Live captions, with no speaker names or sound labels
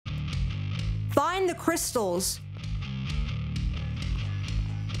Find the crystals.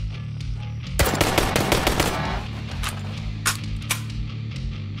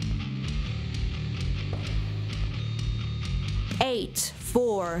 Eight,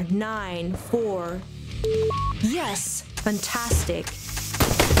 4, 9, 4. Yes, fantastic.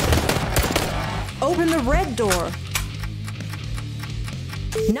 Open the red door.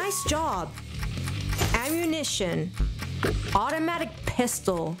 Nice job. Ammunition. Automatic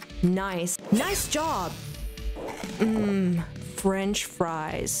pistol. Nice. Nice job. French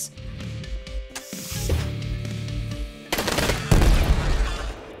fries.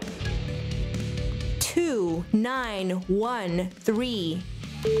 Two, 9, 1, 3.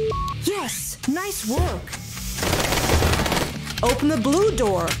 Yes, nice work. Open the blue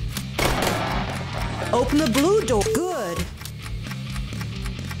door. Open the blue door. Good.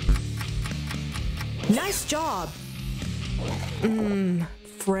 Nice job.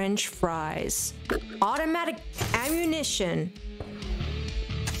 French fries. Automatic ammunition.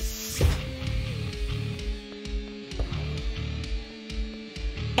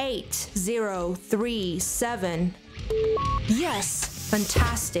 Eight, 0, 3, 7. Yes,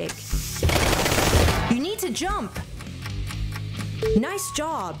 fantastic. You need to jump. Nice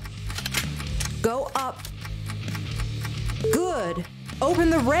job. Go up. Good. Open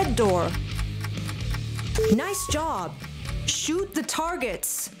the red door. Nice job. Shoot the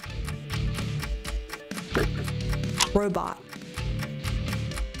targets. Robot.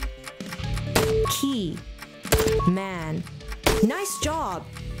 Key. Man. Nice job.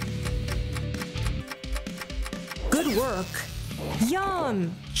 Good work.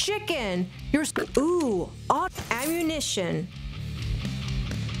 Yum. Chicken. Ooh. Ammunition.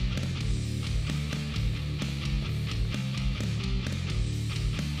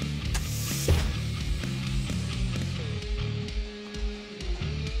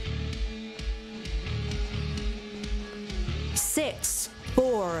 Six,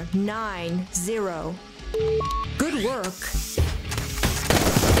 4, 9, 0. Good work.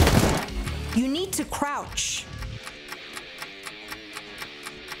 You need to crouch.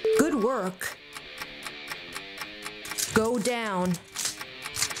 Good work. Go down.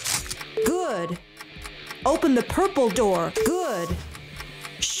 Good. Open the purple door. Good.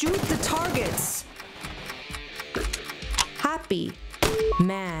 Shoot the targets. Happy.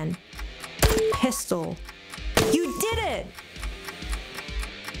 Man. Pistol. You did it!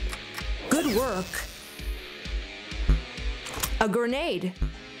 Good work. A grenade.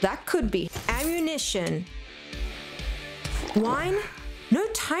 That could be. Ammunition. Wine? No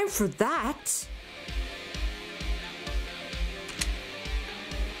time for that.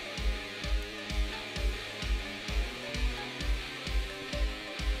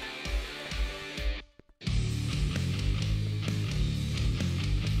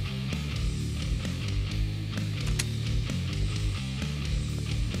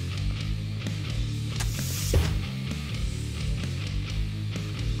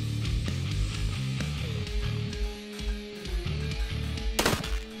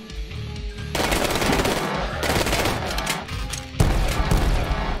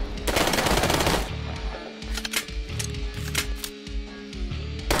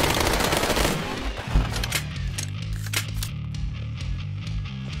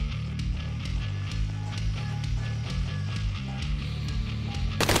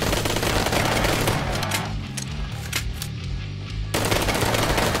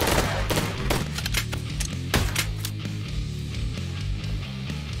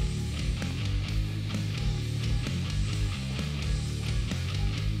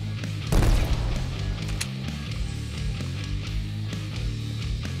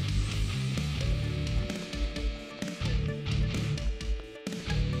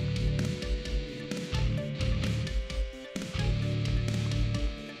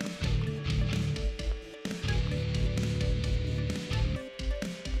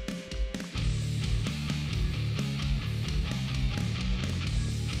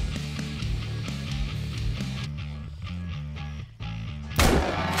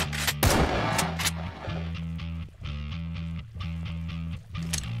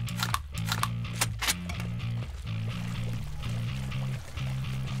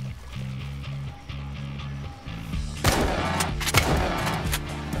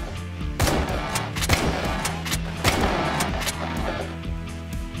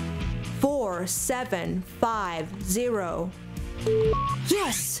 Four, 7, 5, 0.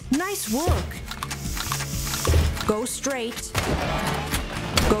 Yes, nice work. Go straight.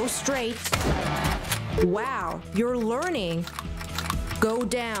 Go straight. Wow, you're learning. Go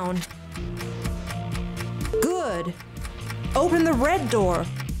down. Good. Open the red door.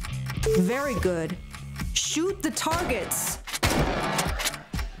 Very good. Shoot the targets.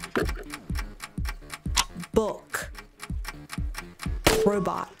 Book.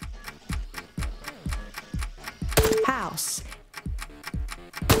 Robot. House.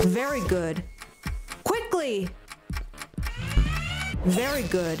 Very good. Quickly. Very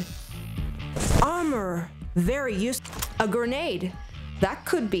good. Armor. Very useful. A grenade. That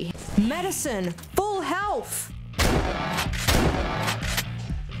could be. Medicine. Full health.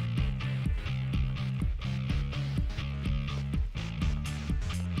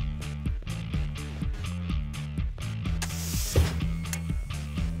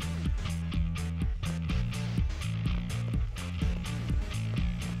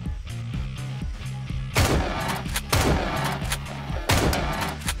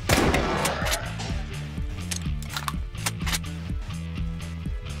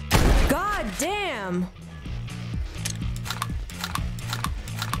 Damn!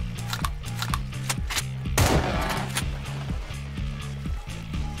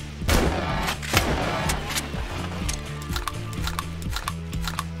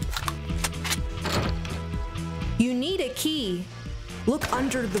 You need a key. Look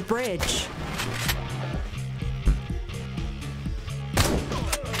under the bridge.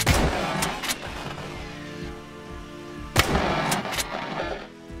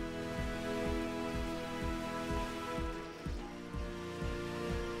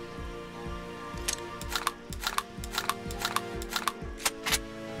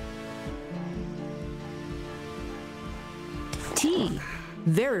 Tea.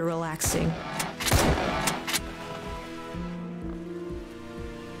 Very relaxing.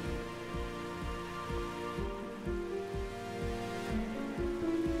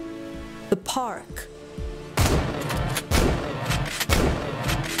 The park.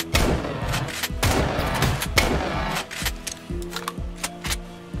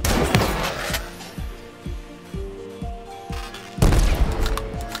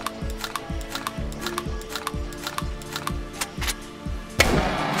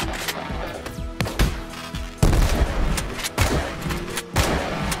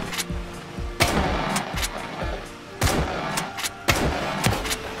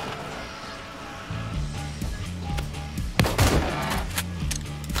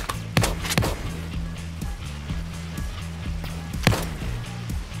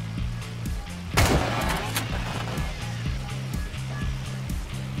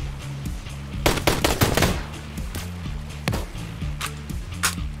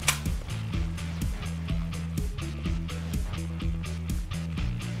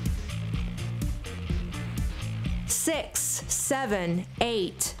 Six, 7,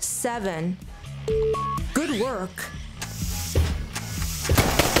 8, 7. Good work.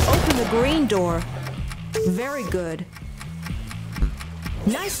 Open the green door. Very good.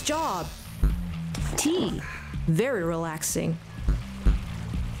 Nice job. Tea. Very relaxing.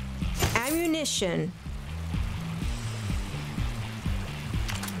 Ammunition.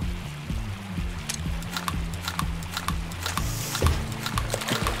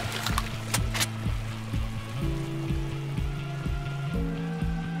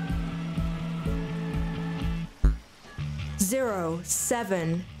 Zero,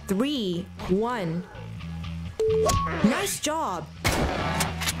 7, 3, 1. Nice job.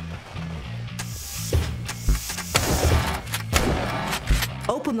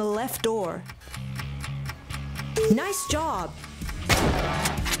 Open the left door. Nice job.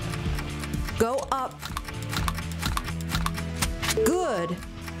 Go up. Good.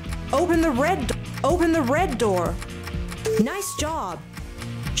 Open the red door. Nice job.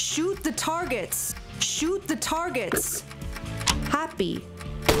 Shoot the targets. Shoot the targets. Happy.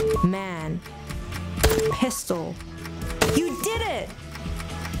 Man. Pistol. You did it!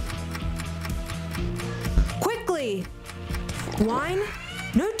 Quickly! Wine?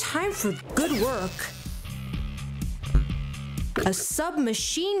 No time for good work. A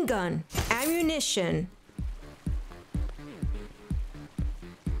submachine gun. Ammunition.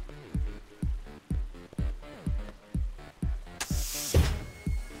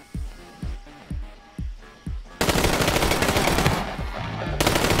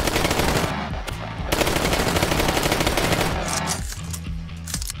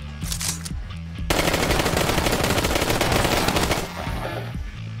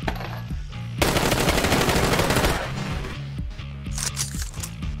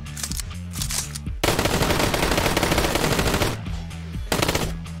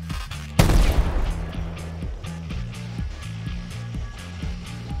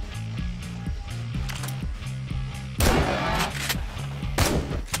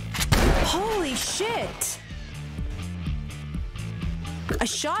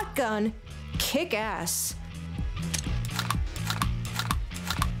 shotgun. Kick ass.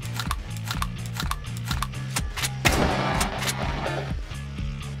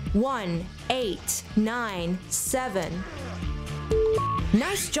 One, 8, 9, 7.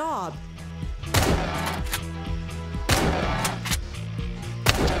 Nice job.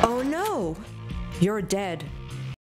 Oh no, you're dead.